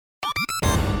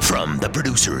From the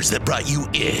producers that brought you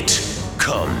It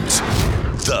comes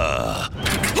the...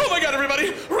 Oh my God,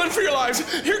 everybody! Run for your lives!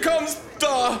 Here comes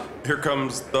the... Here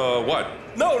comes the what?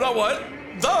 No, not what.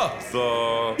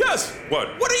 The... Yes!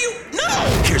 What? What are you... No!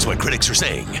 Here's what critics are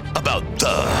saying about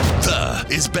the. The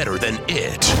is better than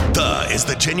It. The is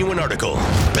the genuine article.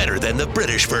 Better than the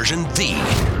British version, The.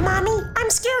 Mommy, I'm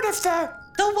scared of the...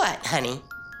 The what, honey?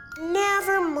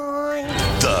 Never mind.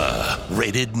 The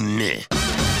rated N.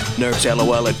 Nerf's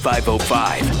LOL at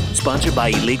 5:05. Sponsored by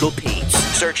Illegal Pete's.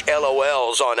 Search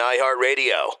LOLs on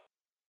iHeartRadio.